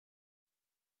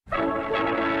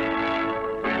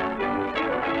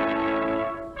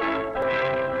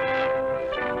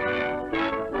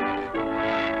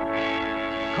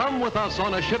Come with us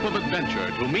on a ship of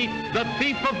adventure to meet the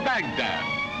Thief of Baghdad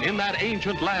in that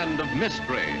ancient land of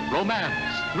mystery, romance,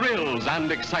 thrills,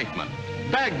 and excitement.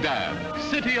 Baghdad,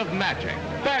 city of magic,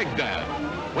 Baghdad.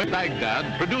 With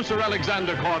Baghdad, producer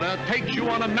Alexander Korda takes you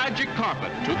on a magic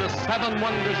carpet to the 7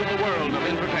 wonders of the world of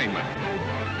entertainment.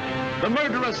 The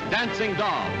murderous dancing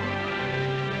doll,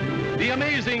 the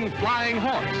amazing flying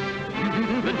horse,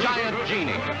 the giant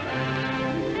genie,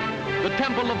 the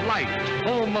Temple of Light,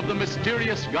 home of the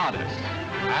mysterious goddess,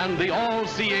 and the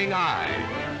all-seeing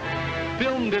eye.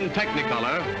 Filmed in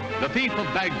Technicolor, The Thief of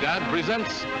Baghdad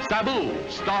presents Sabu,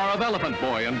 star of Elephant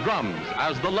Boy and Drums,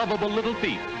 as the lovable little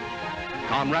thief.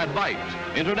 Conrad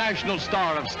Veidt, international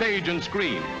star of stage and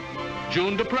screen.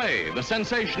 June Duprez, the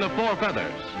sensation of 4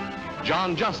 feathers.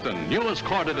 John Justin, newest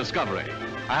Korda discovery.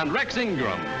 And Rex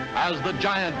Ingram as the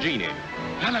giant genie.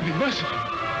 Allah be merciful.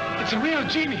 It's a real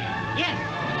genie. Yes.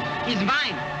 He's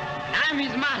mine. I'm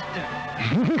his master.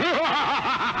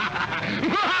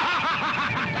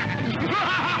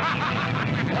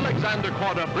 Alexander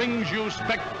Korda brings you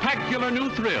spectacular new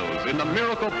thrills in the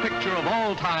miracle picture of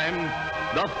all time,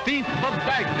 The Thief of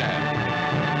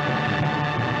Baghdad.